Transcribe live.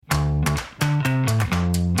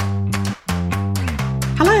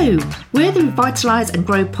Hello, we're the Revitalise and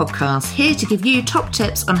Grow podcast, here to give you top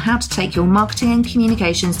tips on how to take your marketing and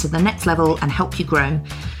communications to the next level and help you grow.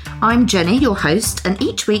 I'm Jenny, your host, and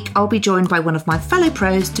each week I'll be joined by one of my fellow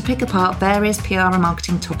pros to pick apart various PR and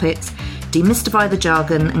marketing topics, demystify the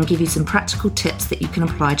jargon, and give you some practical tips that you can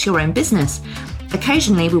apply to your own business.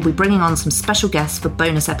 Occasionally, we'll be bringing on some special guests for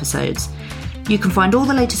bonus episodes. You can find all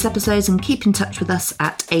the latest episodes and keep in touch with us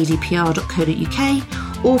at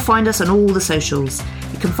adpr.co.uk or find us on all the socials.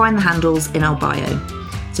 You can find the handles in our bio.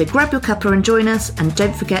 So grab your cuppa and join us, and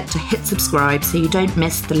don't forget to hit subscribe so you don't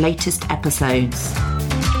miss the latest episodes.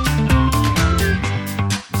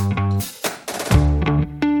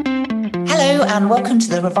 Hello and welcome to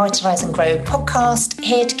the Revitalise and Grow podcast,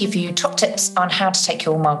 here to give you top tips on how to take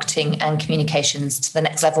your marketing and communications to the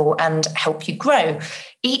next level and help you grow.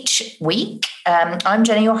 Each week, I'm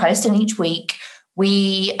Jenny, your host, and each week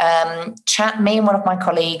we chat, me and one of my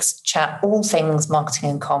colleagues chat all things marketing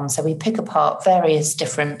and comms. So we pick apart various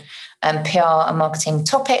different PR and marketing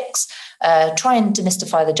topics, try and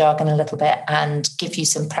demystify the jargon a little bit and give you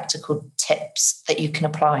some practical tips that you can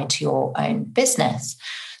apply to your own business.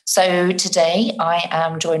 So today I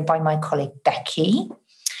am joined by my colleague Becky.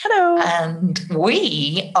 Hello. And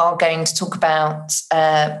we are going to talk about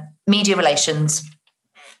media relations.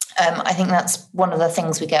 I think that's one of the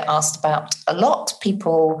things we get asked about a lot.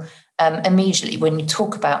 People immediately, when you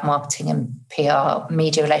talk about marketing and PR,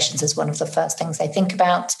 media relations is one of the first things they think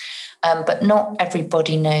about. But not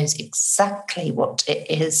everybody knows exactly what it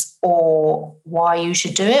is or why you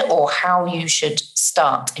should do it or how you should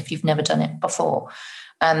start if you've never done it before.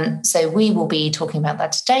 So we will be talking about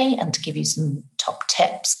that today and to give you some top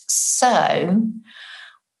tips. So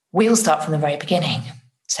we'll start from the very beginning.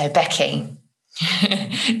 So Becky,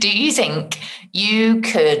 do you think you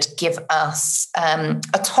could give us a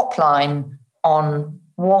top line on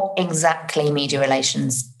what exactly media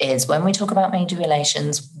relations is? When we talk about media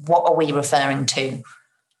relations, what are we referring to?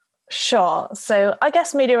 Sure. So I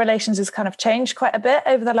guess media relations has kind of changed quite a bit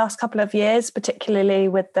over the last couple of years, particularly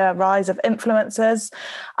with the rise of influencers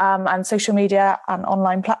and social media and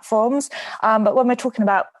online platforms. But when we're talking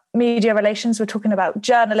about media relations, we're talking about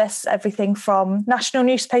journalists, everything from national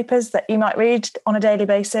newspapers that you might read on a daily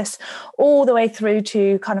basis, all the way through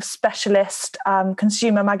to kind of specialist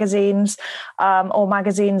consumer magazines or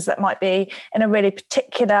magazines that might be in a really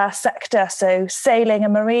particular sector. So sailing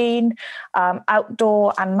and marine,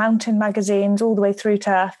 outdoor and mountain magazines, all the way through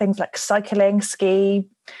to things like cycling, ski,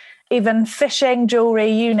 even fishing, jewellery,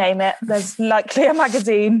 you name it, there's likely a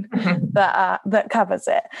magazine that covers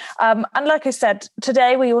it. And like I said,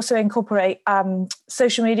 today we also incorporate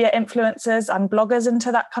social media influencers and bloggers into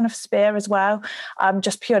that kind of sphere as well,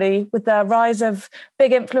 just purely with the rise of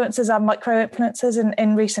big influencers and micro influencers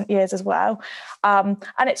in recent years as well. And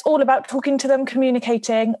it's all about talking to them,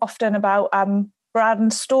 communicating, often about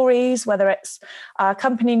brand stories, whether it's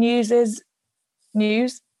company news,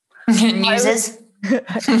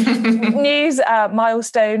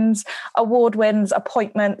 milestones, award wins,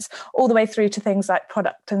 appointments, all the way through to things like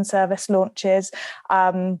product and service launches,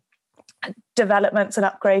 developments and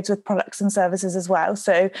upgrades with products and services as well.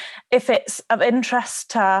 So if it's of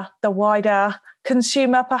interest to the wider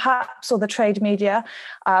consumer perhaps, or the trade media,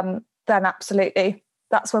 then absolutely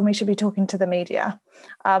that's when we should be talking to the media.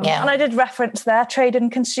 And I did reference there, trade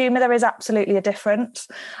and consumer, there is absolutely a difference.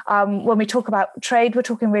 When we talk about trade, we're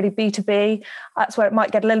talking really B2B. That's where it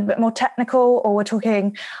might get a little bit more technical, or we're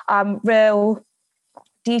talking real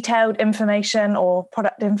detailed information or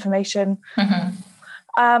product information. Mm-hmm.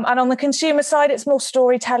 And on the consumer side, it's more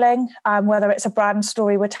storytelling, whether it's a brand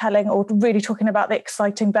story we're telling or really talking about the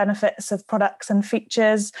exciting benefits of products and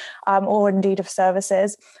features, or indeed of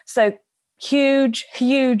services. So huge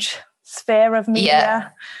sphere of media. Yeah.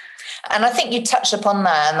 And I think you touched upon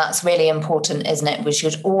that, and that's really important, isn't it? We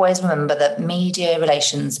should always remember that media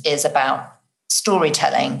relations is about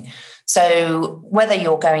storytelling. So whether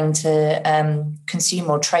you're going to consume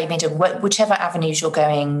or trade media, whichever avenues you're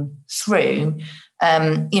going through,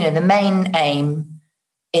 the main aim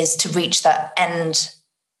is to reach that end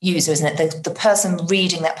user, isn't it? The person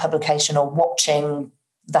reading that publication or watching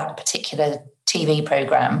that particular TV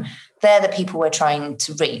program, they're the people we're trying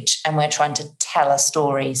to reach, and we're trying to tell a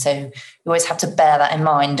story. So you always have to bear that in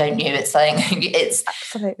mind, don't you? It's like, it's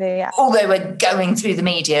absolutely, yeah. Although we're going through the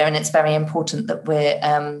media, and it's very important that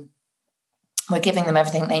we're giving them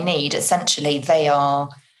everything they need. Essentially, they are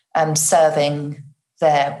serving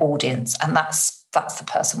their audience, and that's the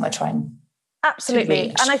person we're trying. Absolutely.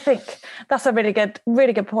 And I think that's a really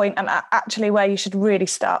good point. And actually where you should really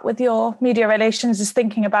start with your media relations is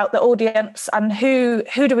thinking about the audience and who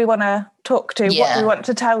do we want to talk to, what do we want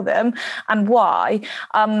to tell them, and why.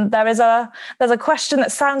 There's a question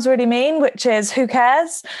that sounds really mean, which is, who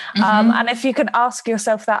cares? And if you can ask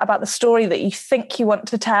yourself that about the story that you think you want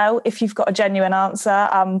to tell, if you've got a genuine answer,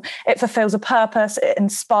 it fulfills a purpose, it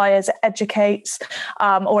inspires, it educates,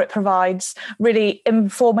 or it provides really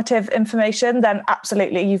informative information, then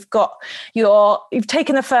absolutely you've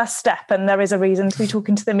taken the first step, and there is a reason to be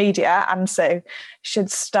talking to the media, and so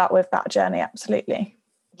should start with that journey. Absolutely.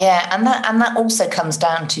 Yeah, and that also comes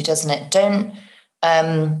down to, doesn't it?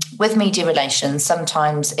 With media relations,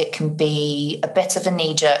 sometimes it can be a bit of a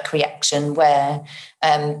knee-jerk reaction where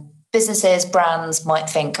businesses, brands might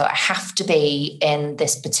think, I have to be in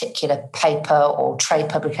this particular paper or trade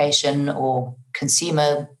publication or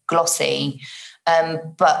consumer glossy.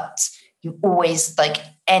 But you always, like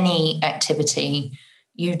any activity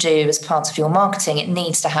you do as part of your marketing, it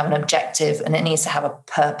needs to have an objective and it needs to have a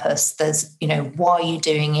purpose. There's, why are you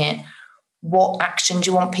doing it? What action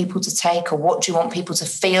do you want people to take, or what do you want people to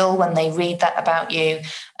feel when they read that about you?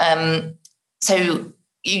 So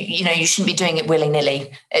you shouldn't be doing it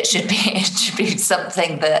willy-nilly. It should be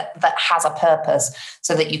something that has a purpose,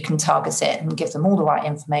 so that you can target it and give them all the right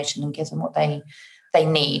information and give them what they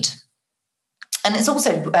need. And it's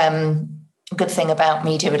also a good thing about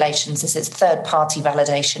media relations is it's third-party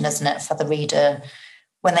validation, isn't it, for the reader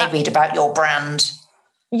when they read about your brand?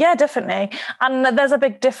 Yeah, definitely. And there's a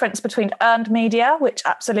big difference between earned media, which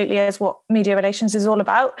absolutely is what media relations is all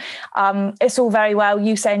about. It's all very well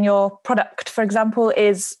you saying your product, for example,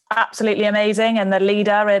 is absolutely amazing and the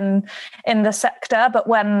leader in the sector, but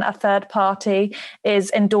when a third party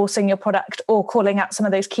is endorsing your product or calling out some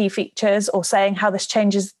of those key features or saying how this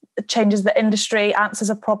changes the industry, answers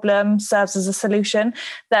a problem, serves as a solution,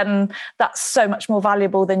 then that's so much more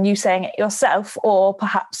valuable than you saying it yourself, or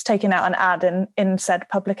perhaps taking out an ad in said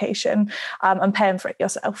publication and paying for it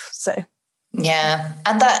yourself. So yeah,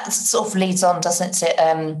 and that sort of leads on, doesn't it,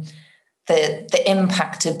 the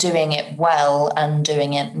impact of doing it well and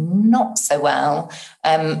doing it not so well.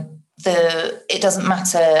 It doesn't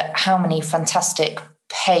matter how many fantastic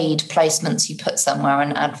paid placements you put somewhere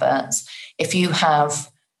in adverts, if you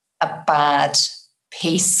have a bad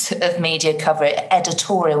piece of media coverage,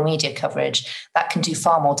 editorial media coverage, that can do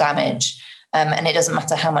far more damage. And it doesn't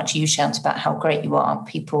matter how much you shout about how great you are,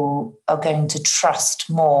 people are going to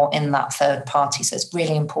trust more in that third party. So it's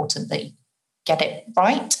really important that you get it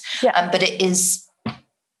right. Yeah. But it is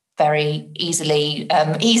very easily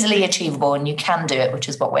achievable, and you can do it, which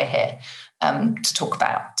is what we're here to talk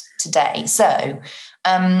about today. So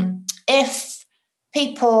if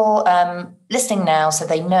people listening now, so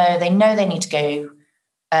they know they need to go,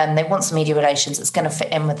 they want some media relations that's going to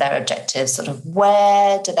fit in with their objectives, sort of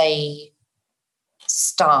where do they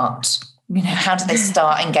start? How do they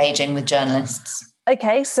start engaging with journalists?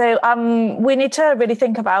 Okay, so we need to really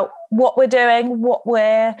think about what we're doing, who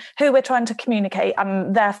we're trying to communicate,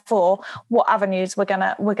 and therefore what avenues we're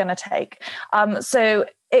gonna take. So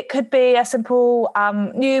it could be a simple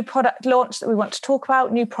new product launch that we want to talk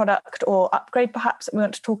about, new product or upgrade perhaps that we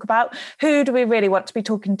want to talk about. Who do we really want to be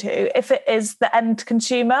talking to? If it is the end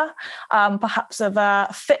consumer, perhaps of a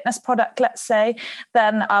fitness product, let's say,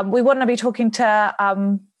 then we want to be talking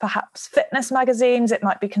to perhaps fitness magazines. It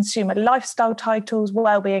might be consumer lifestyle titles,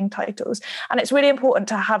 well-being titles. And it's really important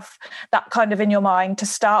to have that kind of in your mind to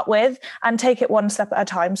start with and take it one step at a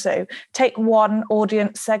time. So take one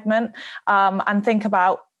audience segment and think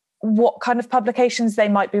about what kind of publications they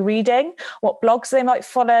might be reading, what blogs they might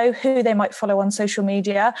follow, who they might follow on social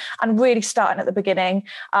media, and really starting at the beginning.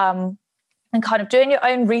 And kind of doing your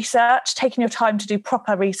own research, taking your time to do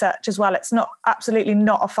proper research as well. It's absolutely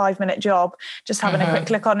not a 5-minute job, just having a quick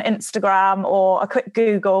look on Instagram or a quick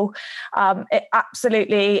Google. It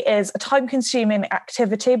absolutely is a time-consuming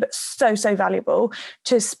activity, but so valuable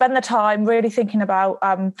to spend the time really thinking about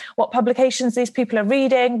what publications these people are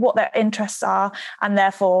reading, what their interests are, and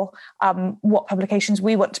therefore what publications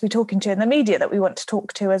we want to be talking to in the media that we want to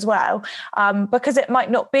talk to as well. Because it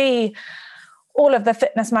might not be all of the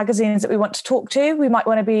fitness magazines that we want to talk to. We might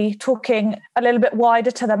want to be talking a little bit wider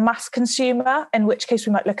to the mass consumer, in which case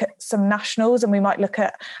we might look at some nationals, and we might look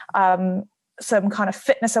at some kind of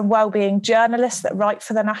fitness and wellbeing journalists that write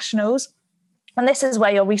for the nationals. And this is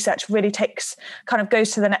where your research really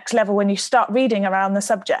goes to the next level when you start reading around the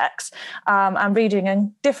subjects and reading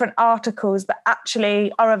in different articles that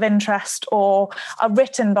actually are of interest or are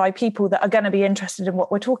written by people that are going to be interested in what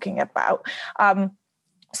we're talking about.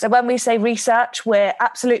 So when we say research, we're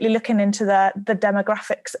absolutely looking into the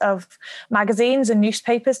demographics of magazines and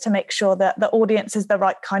newspapers to make sure that the audience is the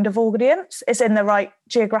right kind of audience, it's in the right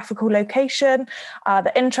geographical location,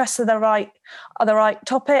 the interests are the right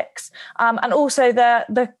topics, and also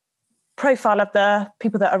the profile of the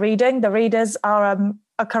people that are reading. The readers are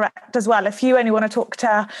correct as well. If you only want to talk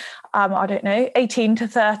to, 18 to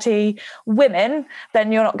 30 women,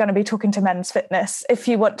 then you're not going to be talking to Men's Fitness. If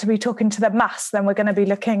you want to be talking to the mass, then we're going to be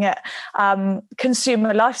looking at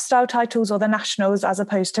consumer lifestyle titles or the nationals, as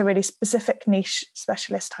opposed to really specific niche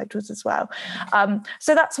specialist titles as well.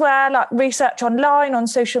 So that's where like research online, on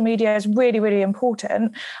social media is really, really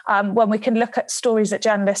important, when we can look at stories that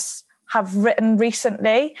journalists have written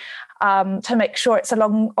recently, to make sure it's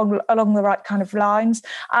along the right kind of lines,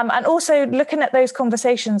 and also looking at those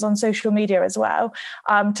conversations on social media as well,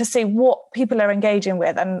 to see what people are engaging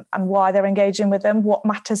with and why they're engaging with them, what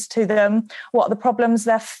matters to them, what are the problems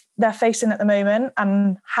they're facing at the moment,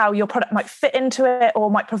 and how your product might fit into it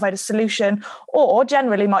or might provide a solution, or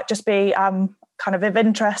generally might just be kind of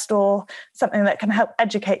interest or something that can help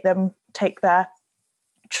educate them take their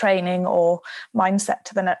training or mindset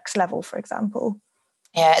to the next level, for example.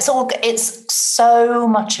 Yeah, it's so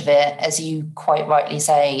much of it, as you quite rightly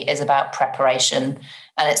say, is about preparation,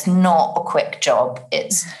 and it's not a quick job.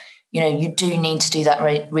 It's, you do need to do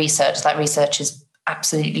that research. That research is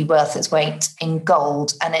absolutely worth its weight in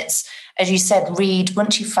gold. And it's, as you said,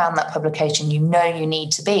 once you've found that publication you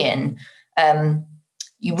need to be in,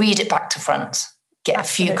 you read it back to front, get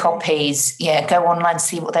Absolutely. A few copies, go online,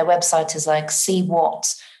 see what their website is like, see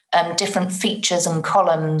what different features and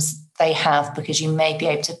columns they have, because you may be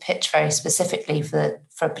able to pitch very specifically for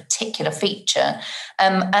a particular feature.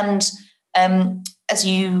 And as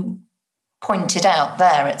you pointed out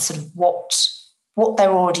there, it's sort of what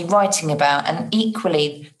they're already writing about. And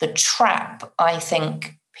equally, the trap I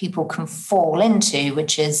think people can fall into,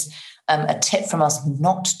 which is a tip from us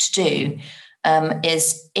not to do,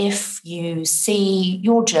 is if you see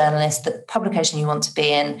your journalist, the publication you want to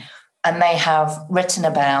be in, and they have written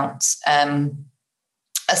about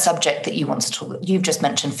a subject that you want to talk. You've just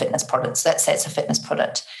mentioned fitness products. Let's say it's a fitness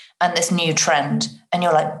product and this new trend, and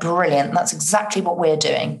you're like, brilliant, that's exactly what we're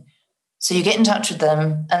doing. So you get in touch with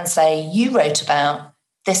them and say, you wrote about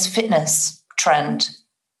this fitness trend.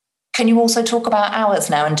 Can you also talk about ours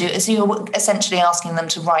now and do it? So you're essentially asking them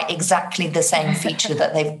to write exactly the same feature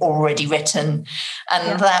that they've already written.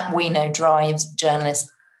 And that we know drives journalists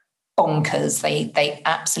bonkers. They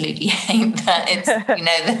absolutely hate that. It's,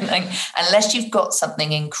 unless you've got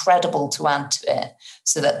something incredible to add to it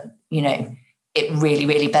so that, it really,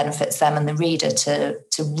 really benefits them and the reader to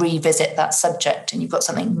revisit that subject, and you've got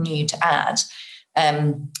something new to add,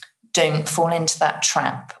 don't fall into that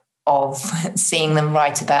trap of seeing them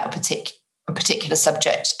write about a particular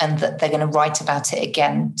subject and that they're going to write about it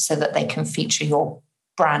again so that they can feature your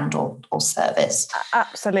brand or service.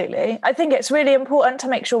 Absolutely. I think it's really important to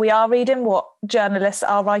make sure we are reading what journalists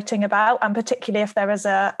are writing about, and particularly if there is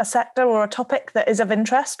a sector or a topic that is of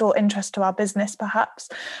interest or interest to our business perhaps.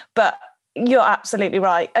 But you're absolutely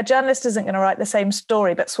right. A journalist isn't going to write the same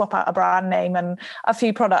story but swap out a brand name and a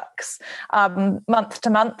few products month to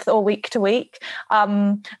month or week to week.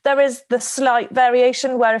 There is the slight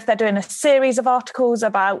variation where if they're doing a series of articles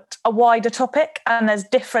about a wider topic and there's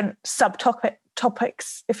different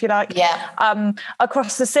topics, if you like,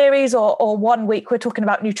 across the series, or 1 week we're talking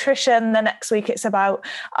about nutrition, the next week it's about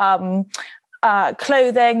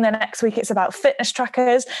clothing, the next week it's about fitness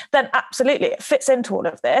trackers, then absolutely it fits into all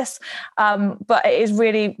of this. But it is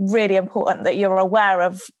really, really important that you're aware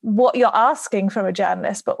of what you're asking from a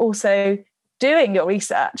journalist, but also doing your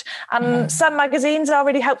research. And some magazines are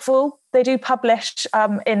really helpful. They do publish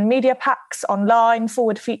in media packs, online,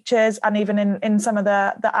 forward features, and even in some of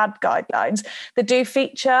the ad guidelines. They do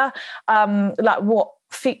feature like what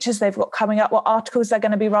features they've got coming up, what articles they're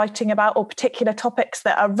going to be writing about, or particular topics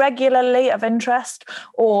that are regularly of interest,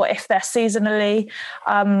 or if they're seasonally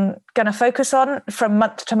going to focus on from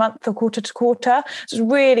month to month or quarter to quarter. So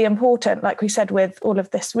it's really important, like we said, with all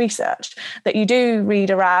of this research, that you do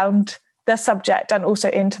read around the subject and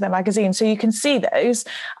also into the magazine, so you can see those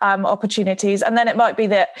opportunities. And then it might be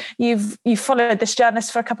that you've followed this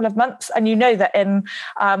journalist for a couple of months, and you know that in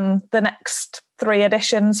the next 3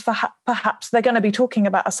 editions, perhaps they're going to be talking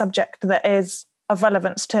about a subject that is of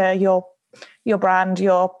relevance to your brand,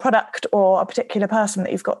 your product, or a particular person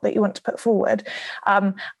that you've got that you want to put forward.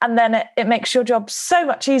 And then it makes your job so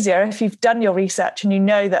much easier if you've done your research and you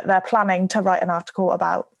know that they're planning to write an article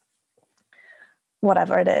about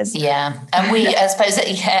whatever it is. Yeah. And I suppose,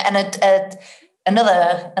 and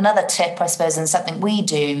another tip, I suppose, and something we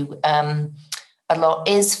do a a lot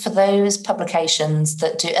is for those publications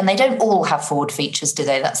that do, and they don't all have forward features, do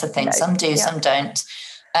they? That's the thing. No. Some do, some don't.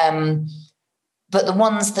 But the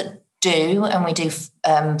ones that do, and we do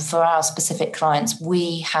for our specific clients,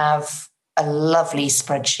 we have a lovely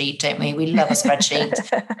spreadsheet, don't we? We love a spreadsheet.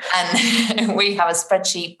 And we have a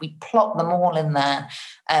spreadsheet, we plot them all in there,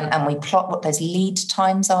 and we plot what those lead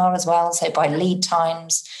times are as well. So by lead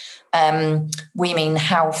times, we mean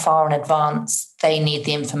how far in advance they need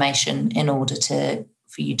the information in order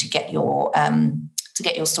for you to get your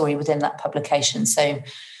story within that publication. So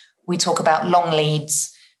we talk about long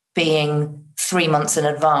leads being 3 months in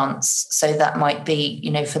advance. So that might be,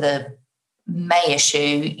 for the May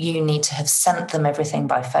issue, you need to have sent them everything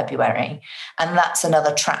by February. And that's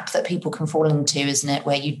another trap that people can fall into, isn't it?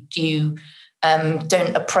 Where you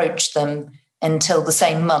don't approach them until the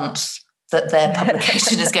same month that their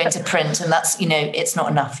publication is going to print. And that's, it's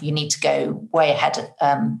not enough. You need to go way ahead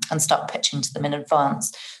and start pitching to them in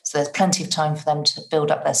advance. So there's plenty of time for them to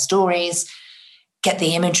build up their stories, get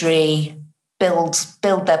the imagery, build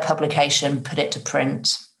their publication, put it to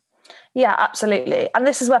print. Yeah, absolutely. And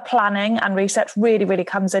this is where planning and research really, really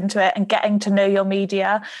comes into it, and getting to know your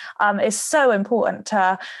media is so important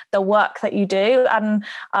to the work that you do. And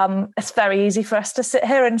it's very easy for us to sit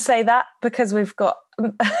here and say that because we've got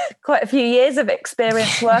quite a few years of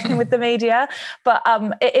experience working with the media, but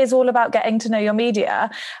it is all about getting to know your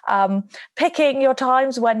media, picking your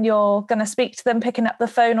times when you're going to speak to them, picking up the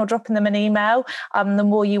phone or dropping them an email. The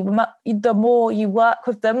more you work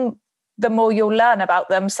with them, the more you'll learn about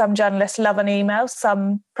them. Some journalists love an email,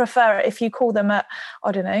 some prefer it if you call them at,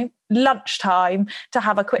 lunchtime to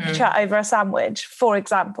have a quick chat over a sandwich, for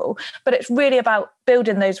example. But it's really about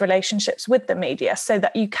building those relationships with the media so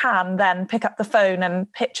that you can then pick up the phone and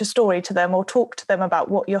pitch a story to them or talk to them about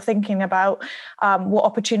what you're thinking about, what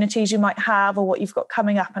opportunities you might have or what you've got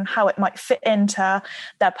coming up and how it might fit into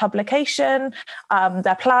their publication,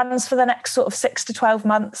 their plans for the next sort of 6 to 12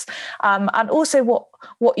 months, and also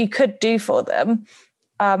what you could do for them,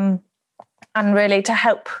 and really to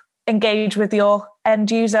help engage with your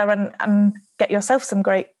end user and get yourself some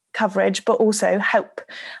great coverage, but also help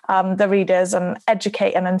the readers and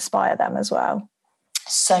educate and inspire them as well.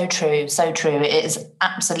 So true, so true. It is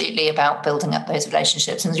absolutely about building up those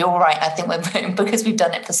relationships. And you're right, I think because we've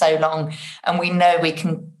done it for so long and we know we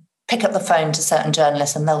can pick up the phone to certain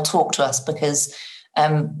journalists and they'll talk to us because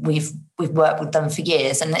we've worked with them for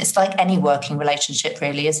years. And it's like any working relationship,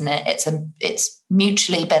 really, isn't it? It's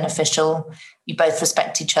mutually beneficial. You both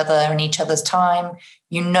respect each other and each other's time.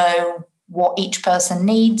 You know what each person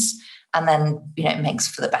needs, and then it makes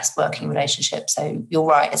for the best working relationship. So you're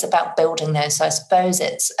right, it's about building those. So I suppose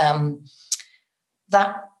it's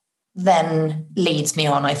that then leads me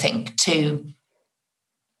on, I think, to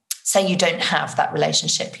say you don't have that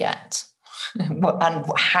relationship yet and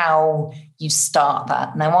how you start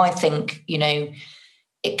that. Now, I think,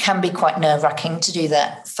 it can be quite nerve-wracking to do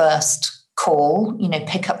that first call,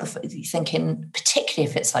 pick up you're thinking, particularly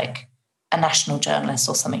if it's like a national journalist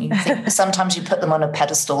or something, you think sometimes you put them on a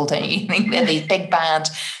pedestal, don't you? You think they're these big bad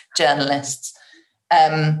journalists.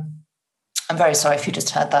 I'm very sorry if you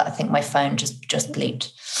just heard that. I think my phone just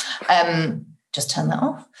bleeped. Just turn that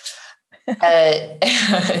off.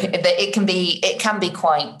 It can be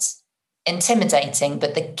quite intimidating,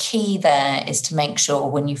 but the key there is to make sure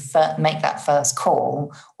when you make that first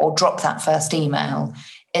call or drop that first email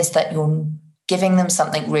is that you're giving them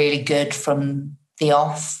something really good from the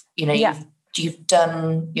off. You've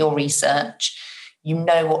done your research, you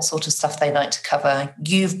know what sort of stuff they like to cover,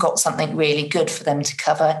 you've got something really good for them to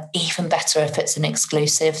cover, even better if it's an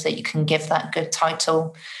exclusive that you can give that good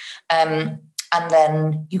title, and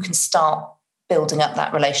then you can start building up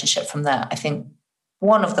that relationship from there. I think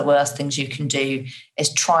one of the worst things you can do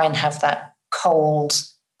is try and have that cold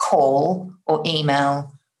call or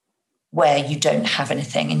email where you don't have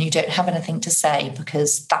anything and you don't have anything to say,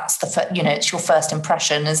 because that's it's your first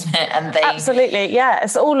impression, isn't it? And absolutely, yeah,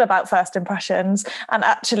 it's all about first impressions. And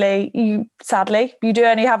actually, sadly, you do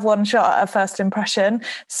only have one shot at a first impression.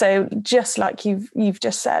 So just like you've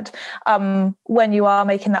just said, when you are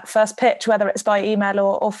making that first pitch, whether it's by email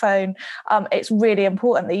or phone, it's really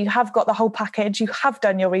important that you have got the whole package. You have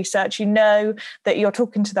done your research. You know that you're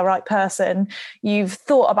talking to the right person. You've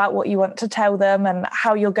thought about what you want to tell them and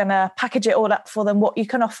how you're going to package it all up for them, what you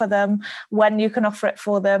can offer them, when you can offer it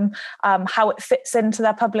for them, how it fits into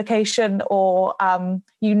their publication, or that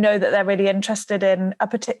they're really interested in a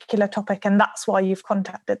particular topic and that's why you've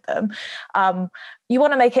contacted them. You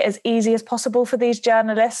want to make it as easy as possible for these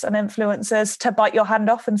journalists and influencers to bite your hand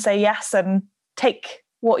off and say yes and take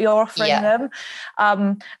what you're offering them.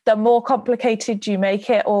 The more complicated you make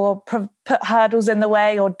it or put hurdles in the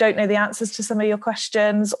way or don't know the answers to some of your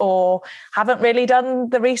questions or haven't really done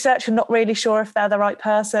the research and not really sure if they're the right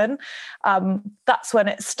person, that's when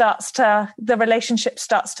the relationship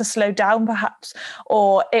starts to slow down perhaps,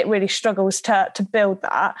 or it really struggles to build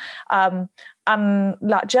that. And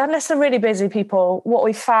like, journalists are really busy people. What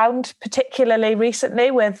we found, particularly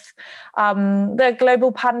recently with the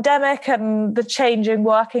global pandemic and the changing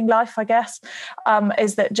working life, I guess,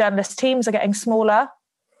 is that journalist teams are getting smaller.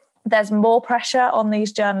 There's more pressure on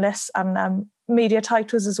these journalists and media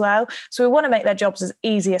titles as well. So we want to make their jobs as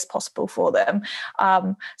easy as possible for them.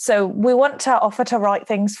 So we want to offer to write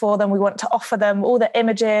things for them. We want to offer them all the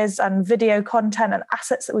images and video content and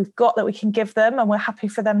assets that we've got that we can give them, and we're happy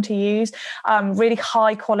for them to use. Really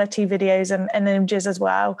high quality videos and images as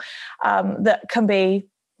well, that can be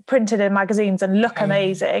printed in magazines and look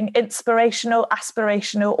amazing, inspirational,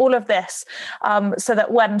 aspirational, all of this, so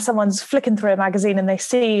that when someone's flicking through a magazine and they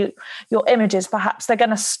see your images, perhaps they're going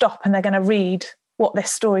to stop and they're going to read what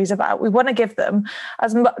this story is about. We want to give them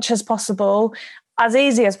as much as possible, as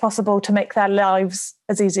easy as possible, to make their lives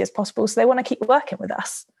as easy as possible. So they want to keep working with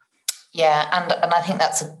us. Yeah, and I think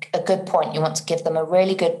that's a good point. You want to give them a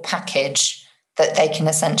really good package that they can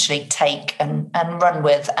essentially take and run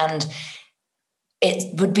with. And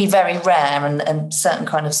it would be very rare and certain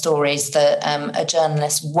kind of stories that a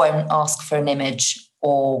journalist won't ask for an image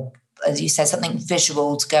or, as you said, something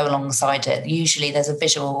visual to go alongside it. Usually there's a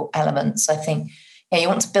visual element. So I think, you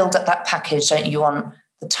want to build up that package, don't you? You want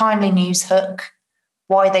the timely news hook,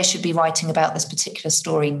 why they should be writing about this particular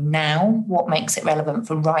story now, what makes it relevant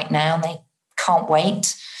for right now. They can't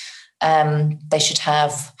wait. They should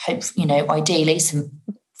have, ideally some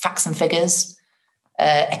facts and figures.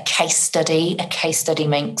 A case study. A case study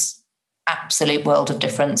makes absolute world of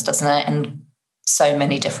difference, doesn't it? In so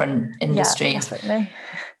many different industries. Yeah, definitely.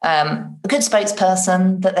 A good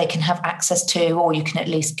spokesperson that they can have access to, or you can at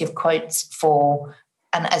least give quotes for.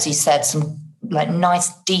 And as you said, some like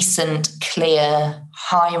nice, decent, clear,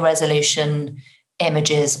 high resolution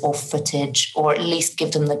images or footage, or at least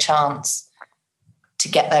give them the chance to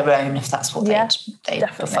get their own if that's what they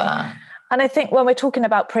prefer. And I think when we're talking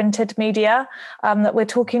about printed media that we're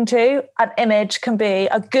talking to, a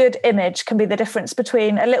good image can be the difference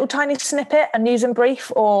between a little tiny snippet, a news and brief,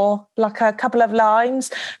 or like a couple of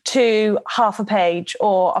lines, to half a page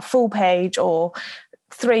or a full page or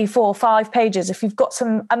 3, 4, 5 pages. If you've got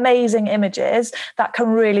some amazing images, that can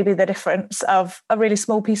really be the difference of a really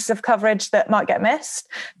small piece of coverage that might get missed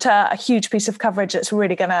to a huge piece of coverage that's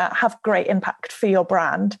really going to have great impact for your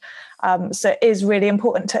brand. So it is really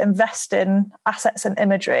important to invest in assets and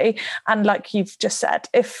imagery. And like you've just said,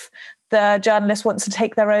 if the journalist wants to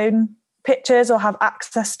take their own pictures or have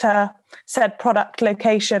access to said product,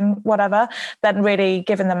 location, whatever, then really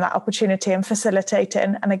giving them that opportunity and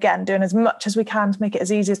facilitating, and again, doing as much as we can to make it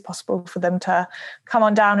as easy as possible for them to come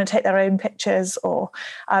on down and take their own pictures or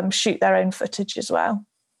shoot their own footage as well.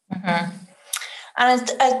 Mm-hmm.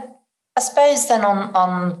 And I suppose then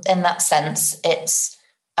on in that sense, it's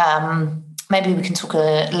maybe we can talk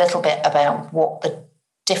a little bit about what the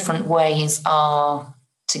different ways are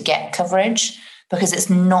to get coverage, because it's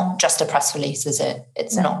not just a press release, is it?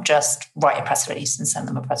 It's not just write a press release and send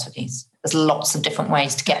them a press release. There's lots of different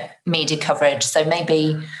ways to get media coverage. So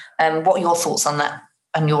maybe what are your thoughts on that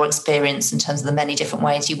and your experience in terms of the many different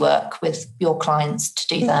ways you work with your clients to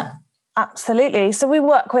do that? Absolutely. So we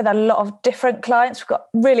work with a lot of different clients. We've got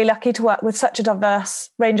really lucky to work with such a diverse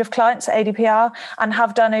range of clients at ADPR, and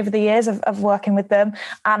have done over the years of working with them.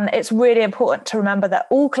 And it's really important to remember that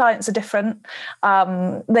all clients are different.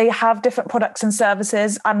 They have different products and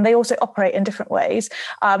services, and they also operate in different ways.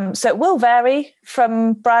 So it will vary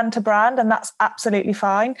from brand to brand, and that's absolutely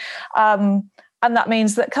fine. And that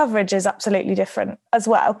means that coverage is absolutely different as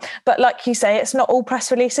well. But like you say, it's not all press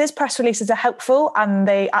releases. Press releases are helpful and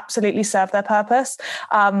they absolutely serve their purpose.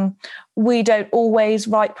 We don't always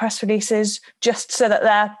write press releases just so that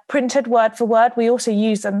they're printed word for word. We also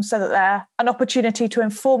use them so that they're an opportunity to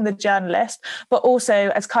inform the journalist, but also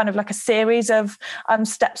as kind of like a series of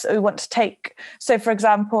steps that we want to take. So, for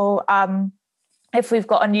example, if we've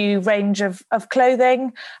got a new range of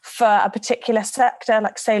clothing for a particular sector,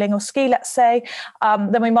 like sailing or ski, let's say,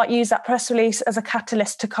 then we might use that press release as a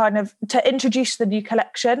catalyst to introduce the new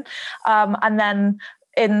collection. And then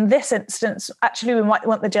in this instance, actually, we might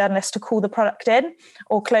want the journalist to call the product in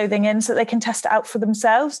or clothing in so they can test it out for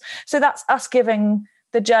themselves. So that's us giving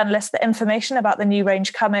the journalists the information about the new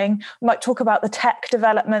range coming. We might talk about the tech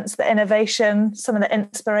developments, the innovation, some of the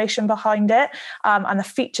inspiration behind it, and the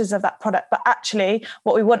features of that product. But actually,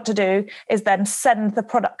 what we want to do is then send the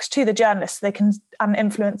products to the journalists and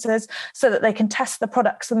influencers so that they can test the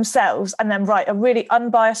products themselves and then write a really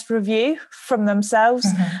unbiased review from themselves,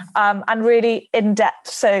 and really in depth.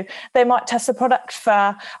 So they might test the product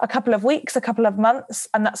for a couple of weeks, a couple of months,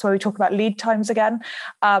 and that's where we talk about lead times again.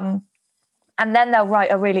 And then they'll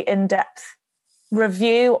write a really in-depth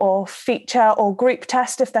review or feature or group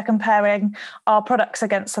test if they're comparing our products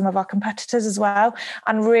against some of our competitors as well,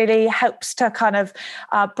 and really helps to kind of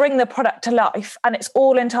bring the product to life. And it's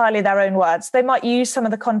all entirely their own words. They might use some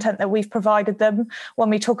of the content that we've provided them when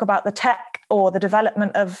we talk about the tech or the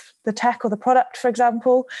development of the tech or the product, for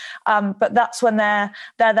example. But that's when they're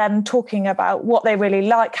then talking about what they really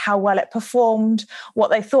like, how well it performed,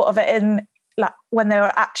 what they thought of it in like when they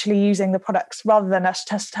were actually using the products, rather than us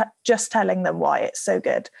just telling them why it's so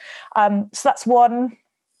good. So that's one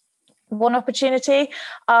opportunity.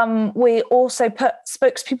 We also put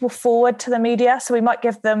spokespeople forward to the media. So we might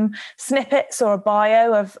give them snippets or a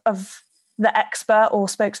bio of the expert or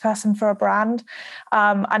spokesperson for a brand,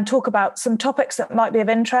 and talk about some topics that might be of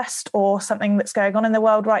interest or something that's going on in the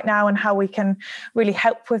world right now and how we can really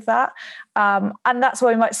help with that. And that's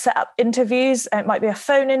where we might set up interviews. It might be a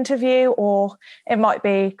phone interview, or it might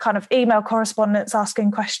be kind of email correspondence asking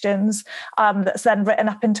questions, that's then written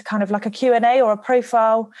up into kind of like a Q&A or a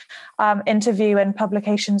profile interview in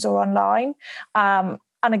publications or online.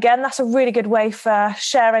 And again, that's a really good way for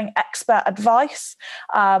sharing expert advice,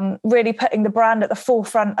 really putting the brand at the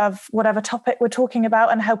forefront of whatever topic we're talking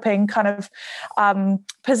about and helping kind of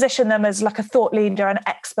position them as like a thought leader and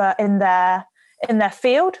expert in their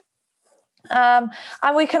field. And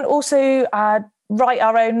we can also write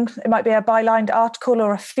our own, it might be a bylined article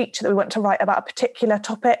or a feature that we want to write about a particular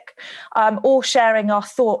topic, or sharing our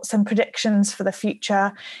thoughts and predictions for the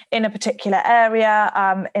future in a particular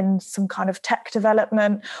area, in some kind of tech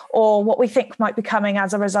development, or what we think might be coming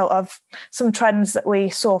as a result of some trends that we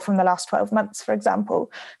saw from the last 12 months, for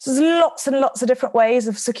example. So there's lots and lots of different ways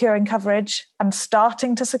of securing coverage and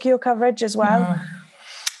starting to secure coverage as well. Mm.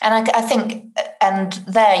 And I think, and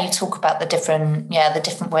there you talk about the different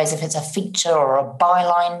ways. If it's a feature or a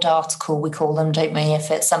bylined article, we call them, don't we? If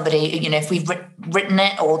it's somebody, if we've written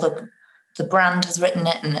it or the brand has written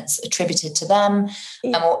it and it's attributed to them,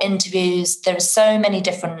 or interviews, there are so many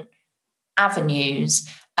different avenues.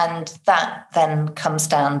 And that then comes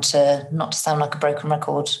down to, not to sound like a broken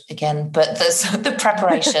record again, but there's the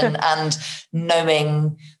preparation and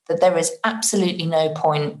knowing that there is absolutely no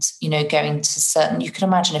point, going to certain. You can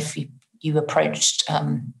imagine if you approached,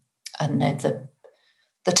 the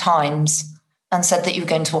Times and said that you were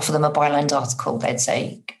going to offer them a bylined article, they'd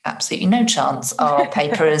say absolutely no chance. Our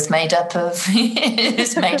paper is made up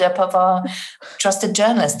of our trusted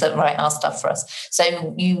journalists that write our stuff for us.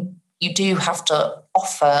 So you do have to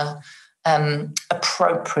offer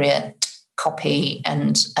appropriate copy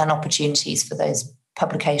and opportunities for those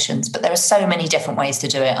publications. But there are so many different ways to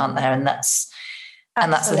do it, aren't there? And that's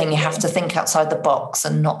the thing. You have to think outside the box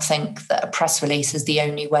and not think that a press release is the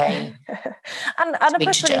only way. and a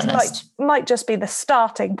press release might just be the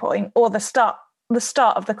starting point or the start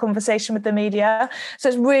of the conversation with the media. So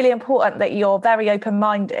it's really important that you're very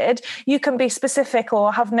open-minded. You can be specific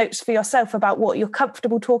or have notes for yourself about what you're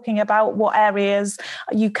comfortable talking about, what areas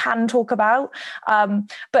you can talk about. But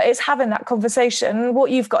it's having that conversation.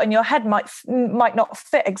 What you've got in your head might not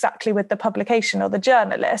fit exactly with the publication or the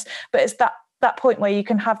journalist, but it's that point where you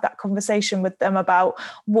can have that conversation with them about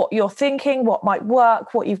what you're thinking, what might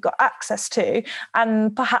work, what you've got access to,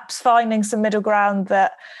 and perhaps finding some middle ground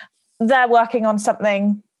that they're working on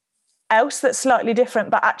something else that's slightly different,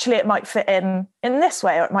 but actually it might fit in this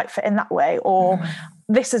way, or it might fit in that way, or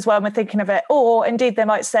this is where we're thinking of it. Or indeed, they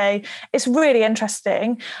might say, it's really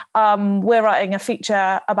interesting. We're writing a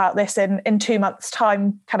feature about this in 2 months'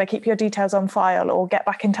 time. Can I keep your details on file or get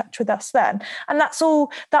back in touch with us then? And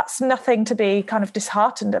that's nothing to be kind of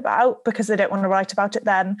disheartened about because they don't want to write about it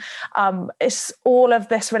then. It's all of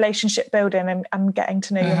this relationship building and getting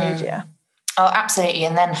to know your media. Oh, absolutely.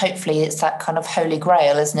 And then hopefully it's that kind of holy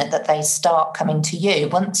grail, isn't it, that they start coming to you.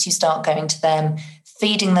 Once you start going to them,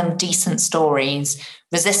 feeding them decent stories,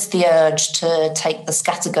 resist the urge to take the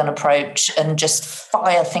scattergun approach and just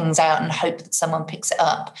fire things out and hope that someone picks it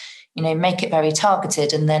up, make it very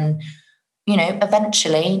targeted. And then,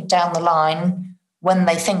 eventually down the line, when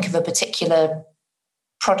they think of a particular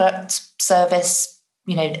product, service,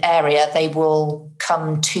 area, they will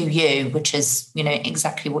come to you, which is,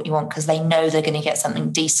 exactly what you want, because they know they're going to get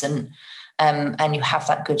something decent and you have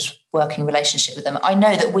that good working relationship with them. I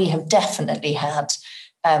know that we have definitely had,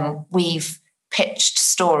 we've pitched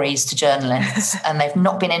stories to journalists and they've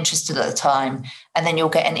not been interested at the time. And then you'll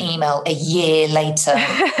get an email a year later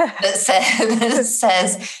that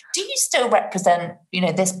says, do you still represent,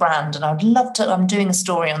 this brand? And I'd love to, I'm doing a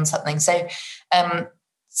story on something. So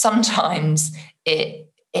sometimes it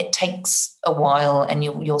takes a while and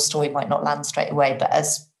your story might not land straight away. But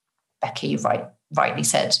as Becky rightly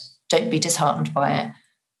said, don't be disheartened by it.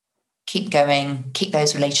 Keep going, keep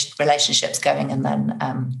those relationships going, and then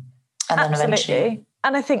eventually.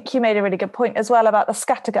 And I think you made a really good point as well about the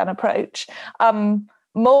scattergun approach.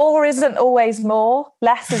 More isn't always more.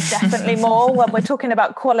 Less is definitely more when we're talking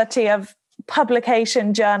about quality of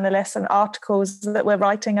publication, journalists and articles that we're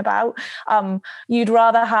writing about. You'd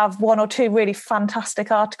rather have one or two really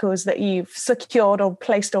fantastic articles that you've secured or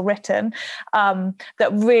placed or written that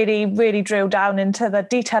really, really drill down into the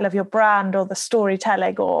detail of your brand or the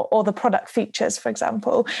storytelling or the product features, for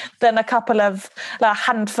example, than a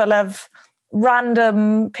handful of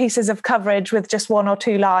random pieces of coverage with just one or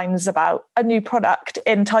two lines about a new product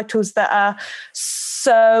in titles that are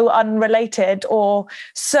so unrelated or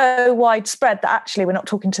so widespread that actually we're not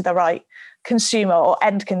talking to the right consumer or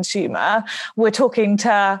end consumer. We're talking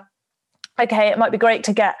to, okay, it might be great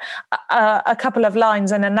to get a couple of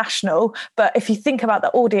lines in a national, but if you think about the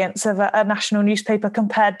audience of a national newspaper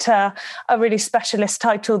compared to a really specialist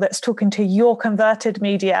title that's talking to your converted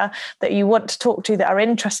media that you want to talk to that are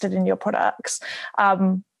interested in your products,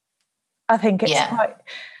 I think it's quite...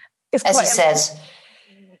 As you said,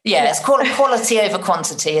 it's quality over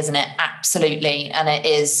quantity, isn't it? Absolutely. And it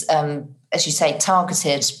is, as you say,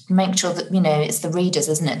 targeted. Make sure that, it's the readers,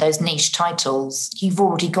 isn't it? Those niche titles. You've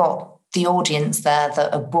already got the audience there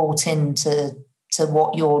that are bought into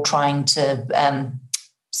what you're trying to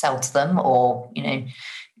sell to them or,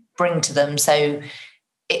 bring to them. So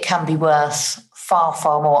it can be worth far,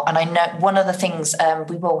 far more. And I know one of the things,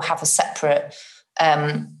 we will have a separate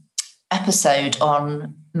episode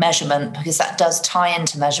on measurement, because that does tie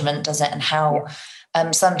into measurement, does it? And how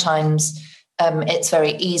sometimes it's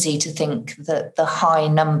very easy to think that the high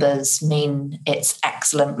numbers mean it's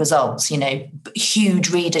excellent results,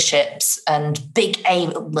 huge readerships and big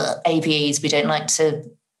AVEs. We don't like to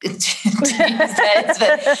use those,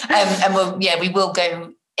 but, we will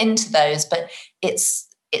go into those, but it's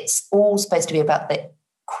all supposed to be about the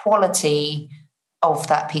quality of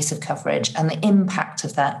that piece of coverage and the impact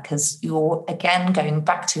of that, because you're, again, going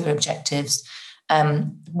back to your objectives.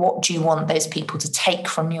 What do you want those people to take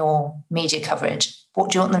from your media coverage?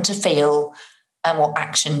 What do you want them to feel? And what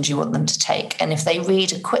action do you want them to take? And if they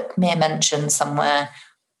read a quick mere mention somewhere,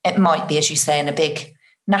 it might be, as you say, in a big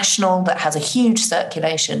national that has a huge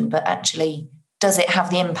circulation, but actually, does it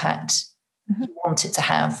have the impact you want it to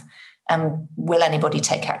have? And will anybody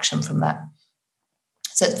take action from that?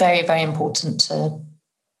 So it's very, very important to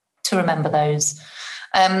remember those.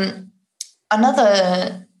 Another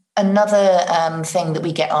thing that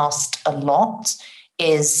we get asked a lot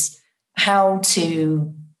is how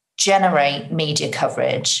to generate media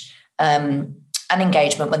coverage and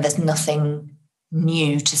engagement when there's nothing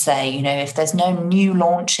new to say. If there's no new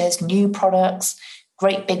launches, new products,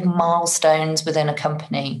 great big milestones within a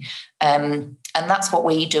company. And that's what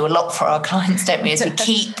we do a lot for our clients, don't we? Is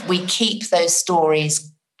we keep those stories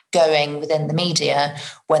going within the media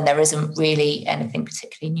when there isn't really anything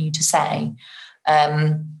particularly new to say.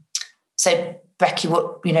 So Becky,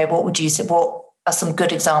 what would you say? What are some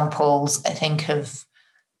good examples, I think, of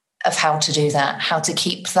how to do that? How to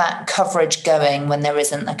keep that coverage going when there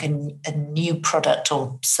isn't like a new product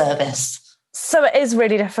or service? So it is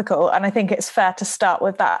really difficult, and I think it's fair to start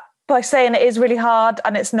with that by saying it is really hard,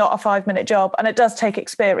 and it's not a 5-minute job, and it does take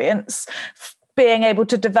experience being able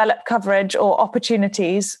to develop coverage or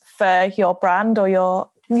opportunities for your brand or your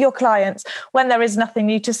clients when there is nothing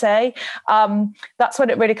new to say. That's when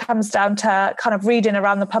it really comes down to kind of reading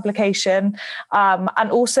around the publication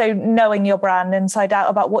and also knowing your brand inside out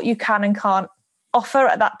about what you can and can't offer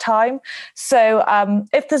at that time. So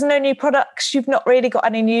if there's no new products, you've not really got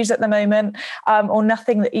any news at the moment, or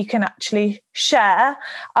nothing that you can actually share,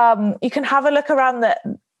 you can have a look around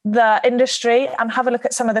the industry and have a look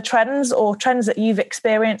at some of the trends that you've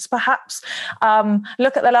experienced, perhaps.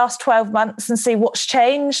 Look at the last 12 months and see what's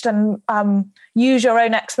changed, and use your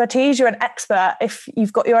own expertise. You're an expert if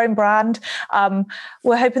you've got your own brand.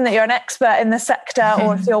 We're hoping that you're an expert in the sector,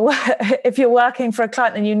 or if you're working for a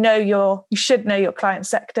client, then you should know your client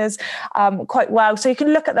sectors quite well. So you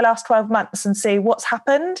can look at the last 12 months and see what's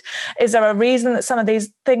happened. Is there a reason that some of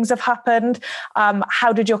these things have happened?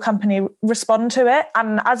 How did your company respond to it?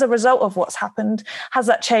 And as a result of what's happened, has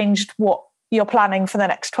that changed what you're planning for the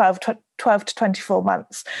next 12 to 24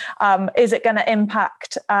 months? Is it going to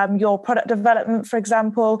impact your product development, for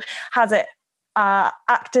example? Has it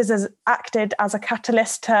acted as a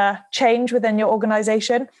catalyst to change within your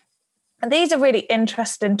organization? And these are really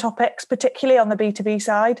interesting topics, particularly on the B2B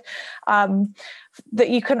side, that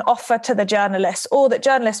you can offer to the journalists, or that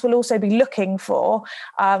journalists will also be looking for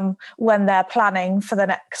when they're planning for the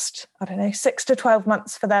next, 6 to 12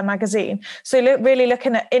 months for their magazine. So really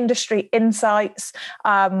looking at industry insights,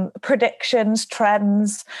 predictions,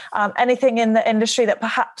 trends, anything in the industry that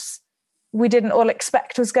perhaps we didn't all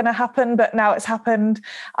expect was going to happen, but now it's happened.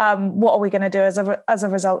 What are we going to do as a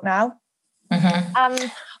result now? Mm-hmm.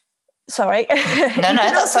 Sorry. No,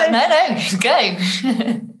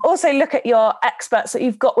 go. Also look at your experts that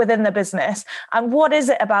you've got within the business, and what is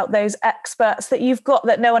it about those experts that you've got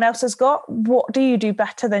that no one else has got? What do you do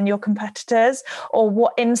better than your competitors, or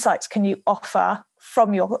what insights can you offer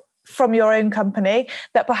from your own company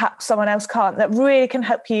that perhaps someone else can't, that really can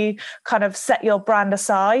help you kind of set your brand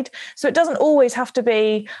aside? So it doesn't always have to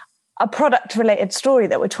be a product related story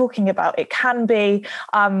that we're talking about. It can be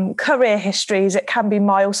career histories, it can be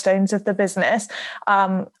milestones of the business,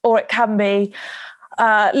 or it can be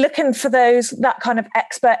looking for that kind of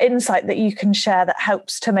expert insight that you can share that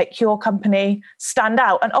helps to make your company stand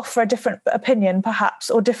out and offer a different opinion perhaps,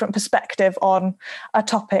 or different perspective on a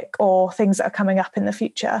topic or things that are coming up in the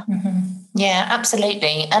future. Mm-hmm. Yeah,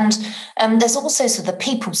 absolutely. And there's also sort of the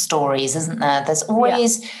people stories, isn't there? There's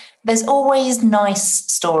always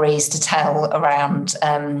nice stories to tell around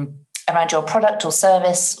your product or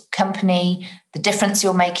service, company, the difference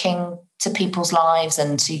you're making to people's lives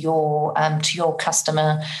and to your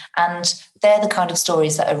customer. And they're the kind of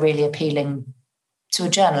stories that are really appealing to a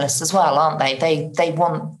journalist as well, aren't they? They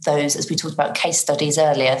want those, as we talked about case studies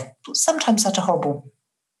earlier, sometimes such a horrible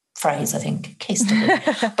phrase, I think, case study.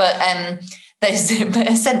 But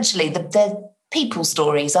essentially they're people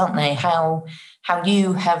stories, aren't they? How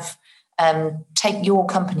you have your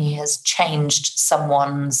company has changed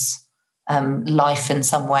someone's life in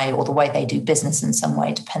some way, or the way they do business in some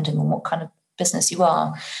way, depending on what kind of business you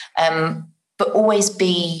are. But always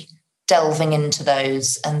be delving into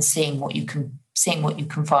those and seeing what you can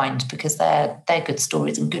find, because they're good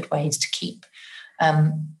stories and good ways to keep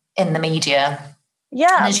in the media.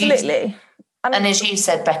 Yeah, absolutely. And as you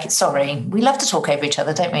said, Beckett, sorry, we love to talk over each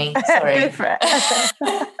other, don't we? Sorry. Go for it.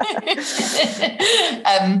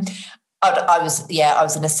 I was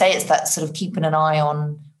going to say, it's that sort of keeping an eye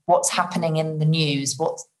on what's happening in the news,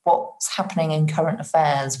 what's happening in current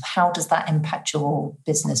affairs. How does that impact your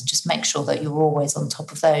business? Just make sure that you're always on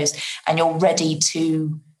top of those and you're ready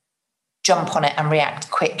to jump on it and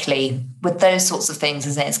react quickly with those sorts of things.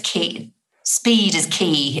 Isn't it? It's key. Speed is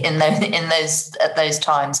key at those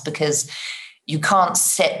times, because you can't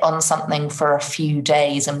sit on something for a few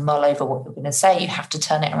days and mull over what you're going to say. You have to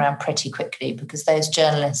turn it around pretty quickly, because those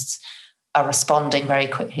journalists are responding very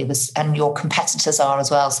quickly, and your competitors are as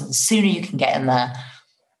well. So the sooner you can get in there,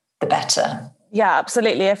 the better. Yeah,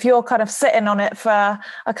 absolutely. If you're kind of sitting on it for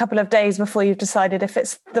a couple of days before you've decided if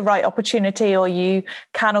it's the right opportunity, or you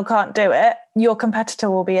can or can't do it, your competitor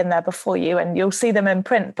will be in there before you, and you'll see them in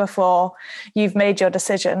print before you've made your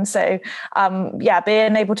decision. So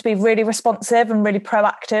being able to be really responsive and really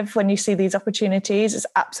proactive when you see these opportunities is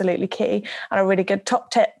absolutely key, and a really good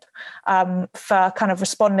top tip for kind of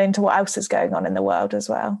responding to what else is going on in the world as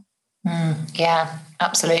well. Yeah,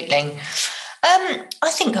 absolutely.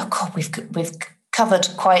 I think, we've covered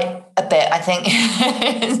quite a bit. I think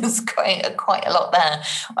there's quite a lot there.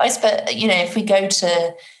 I suppose, if we go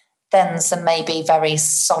to then some maybe very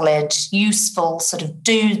solid, useful sort of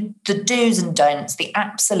the do's and don'ts, the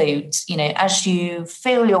absolute, as you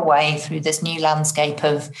feel your way through this new landscape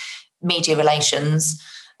of media relations,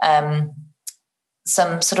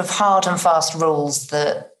 some sort of hard and fast rules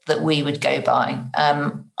that we would go by.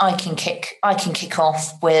 I can kick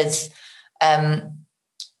off with and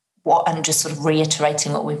just sort of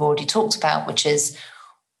reiterating what we've already talked about, which is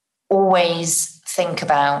always think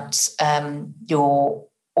about your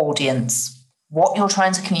audience, what you're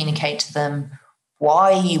trying to communicate to them,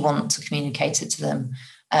 why you want to communicate it to them,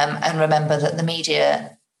 and remember that the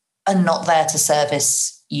media are not there to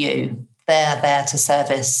service you. They're there to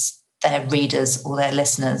service their readers or their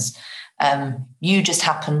listeners. You just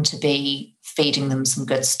happen to be feeding them some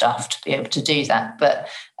good stuff to be able to do that. But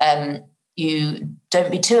you don't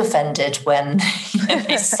be too offended when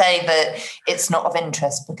they say that it's not of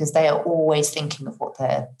interest, because they are always thinking of what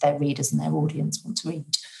their readers and their audience want to read.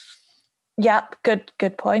 Yeah,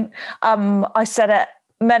 good point. I said it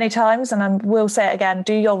many times, and I will say it again,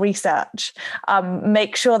 do your research.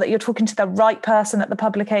 Make sure that you're talking to the right person at the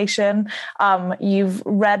publication. You've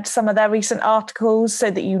read some of their recent articles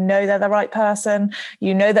so that you know they're the right person.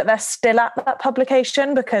 You know that they're still at that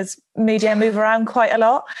publication, because media move around quite a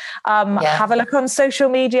lot. Have a look on social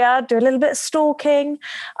media, do a little bit of stalking,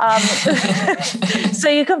 so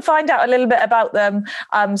you can find out a little bit about them.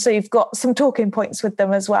 So you've got some talking points with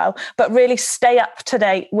them as well, but really stay up to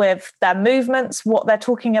date with their movements, what they're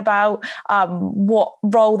talking about, what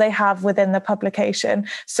role they have within the publication,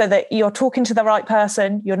 so that you're talking to the right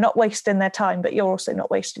person, you're not wasting their time, but you're also not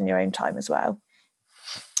wasting your own time as well.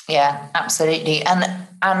 Yeah, absolutely.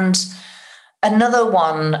 And another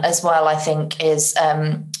one as well, I think, is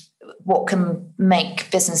what can make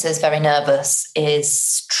businesses very nervous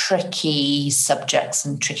is tricky subjects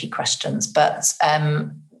and tricky questions. But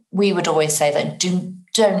we would always say that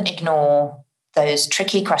don't ignore those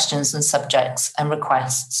tricky questions and subjects and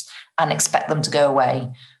requests and expect them to go away,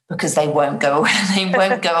 because they won't go away. They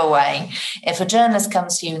won't go away. If a journalist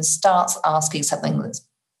comes to you and starts asking something that's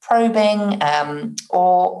probing,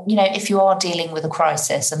 or, if you are dealing with a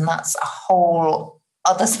crisis, and that's a whole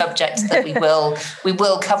other subject that we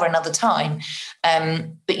will cover another time,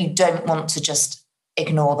 but you don't want to just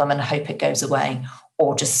ignore them and hope it goes away,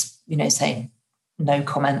 or just, say no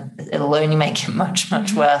comment. It'll only make it much,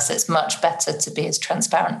 much worse. It's much better to be as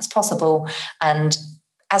transparent as possible and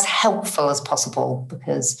as helpful as possible,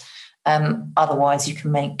 because otherwise you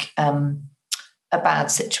can make a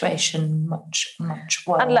bad situation much, much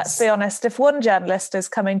worse. And let's be honest, if one journalist is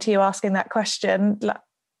coming to you asking that question,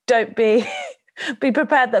 don't be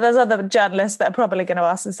prepared that there's other journalists that are probably going to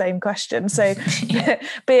ask the same question. So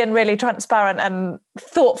being really transparent and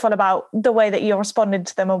thoughtful about the way that you're responding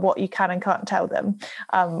to them and what you can and can't tell them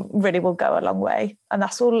really will go a long way. And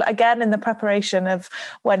that's all, again, in the preparation of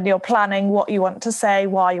when you're planning what you want to say,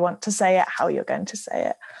 why you want to say it, how you're going to say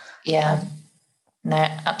it. Yeah, no,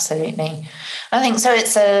 absolutely. I think so.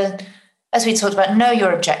 It's as we talked about, know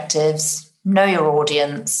your objectives, know your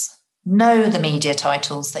audience, know the media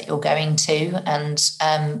titles that you're going to, and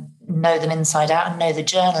know them inside out, and know the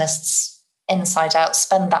journalists inside out.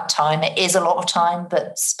 Spend that time. It is a lot of time,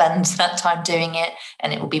 but spend that time doing it,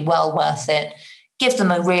 and it will be well worth it. Give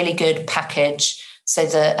them a really good package so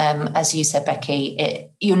that, as you said, Becky,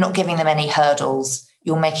 you're not giving them any hurdles.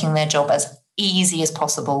 You're making their job as easy as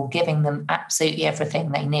possible, giving them absolutely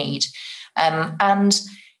everything they need. And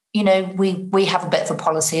we have a bit of a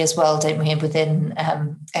policy as well, don't we, within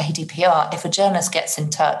ADPR. If a journalist gets in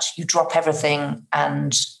touch, you drop everything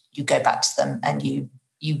and you go back to them, and you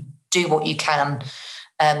do what you can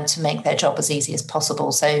to make their job as easy as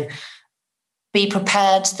possible. So be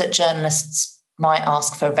prepared that journalists might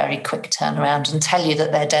ask for a very quick turnaround and tell you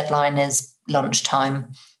that their deadline is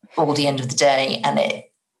lunchtime or the end of the day. And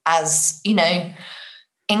it, as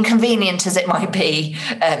inconvenient as it might be,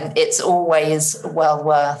 it's always well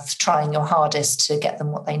worth trying your hardest to get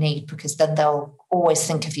them what they need, because then they'll always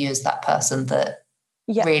think of you as that person that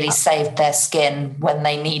really saved their skin when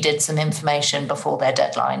they needed some information before their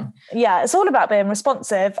deadline. Yeah, it's all about being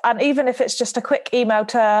responsive. And even if it's just a quick email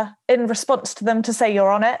in response to them to say you're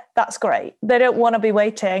on it, that's great. They don't want to be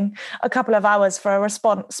waiting a couple of hours for a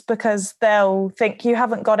response, because they'll think you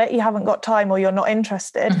haven't got it, you haven't got time, or you're not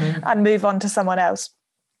interested, and move on to someone else.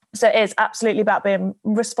 So it is absolutely about being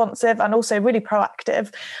responsive and also really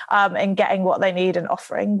proactive in getting what they need and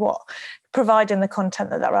providing the content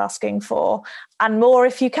that they're asking for, and more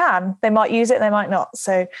if you can. They might use it, they might not.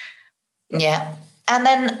 So yeah. And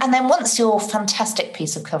then once your fantastic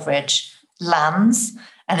piece of coverage lands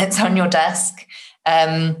and it's on your desk,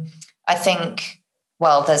 I think,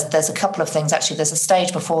 well, there's a couple of things. Actually, there's a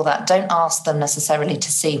stage before that. Don't ask them necessarily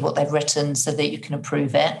to see what they've written so that you can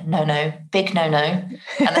approve it. No, big no.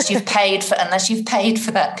 Unless you've paid for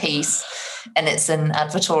that piece and it's an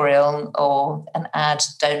advertorial or an ad,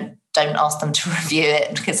 don't ask them to review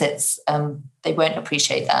it, because it's they won't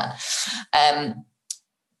appreciate that.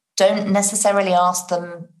 Don't necessarily ask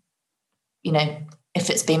them, if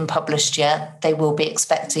it's been published yet. They will be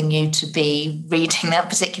expecting you to be reading that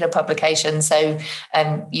particular publication, so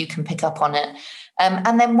you can pick up on it.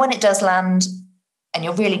 And then when it does land and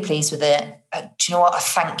you're really pleased with it, do you know what? A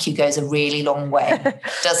thank you goes a really long way,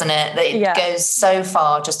 doesn't it? It goes so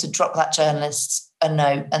far just to drop that journalist a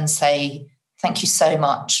note and say, thank you so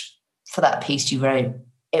much for that piece you wrote.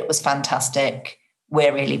 It was fantastic.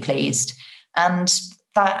 We're really pleased. And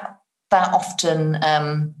that often,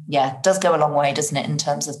 does go a long way, doesn't it, in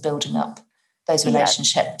terms of building up those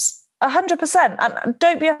relationships. 100%. And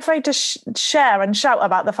don't be afraid to share and shout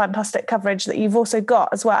about the fantastic coverage that you've also got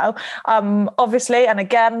as well. Obviously, and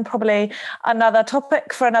again, probably another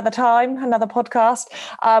topic for another time, another podcast,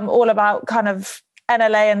 all about kind of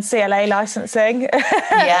NLA and CLA licensing.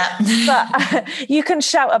 Yeah. But you can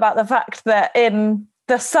shout about the fact that in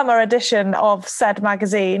the summer edition of said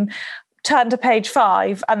magazine, turn to page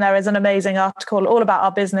 5 and there is an amazing article all about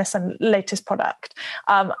our business and latest product.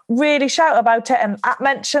 Really shout about it and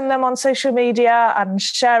mention them on social media and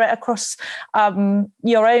share it across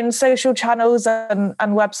your own social channels and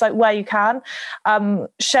website where you can.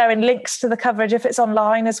 Sharing links to the coverage if it's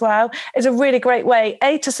online as well is a really great way,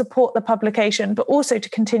 A, to support the publication, but also to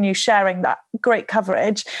continue sharing that great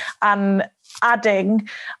coverage and adding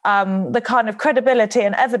the kind of credibility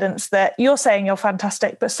and evidence that you're saying you're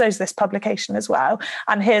fantastic, but so's this publication as well.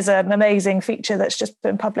 And here's an amazing feature that's just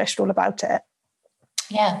been published all about it.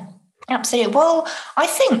 Yeah, absolutely. Well, I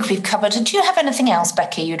think we've covered. Do you have anything else,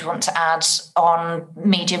 Becky, you'd want to add on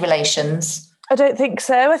media relations? I don't think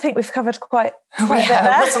so. I think we've covered quite a bit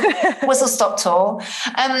there. Whistle stop tour.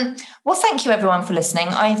 Well, thank you everyone for listening.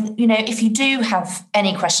 If you do have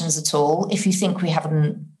any questions at all, if you think we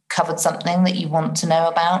haven't covered something that you want to know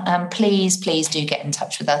about, please do get in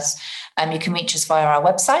touch with us. You can reach us via our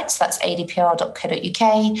website, so that's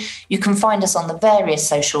adpr.co.uk. You can find us on the various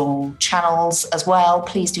social channels as well.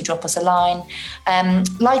 Please do drop us a line.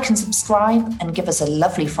 Like and subscribe and give us a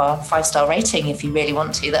lovely 5-star rating if you really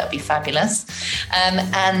want to. That would be fabulous.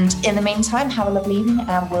 And in the meantime, have a lovely evening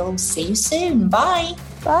and we'll see you soon. Bye.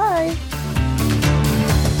 Bye.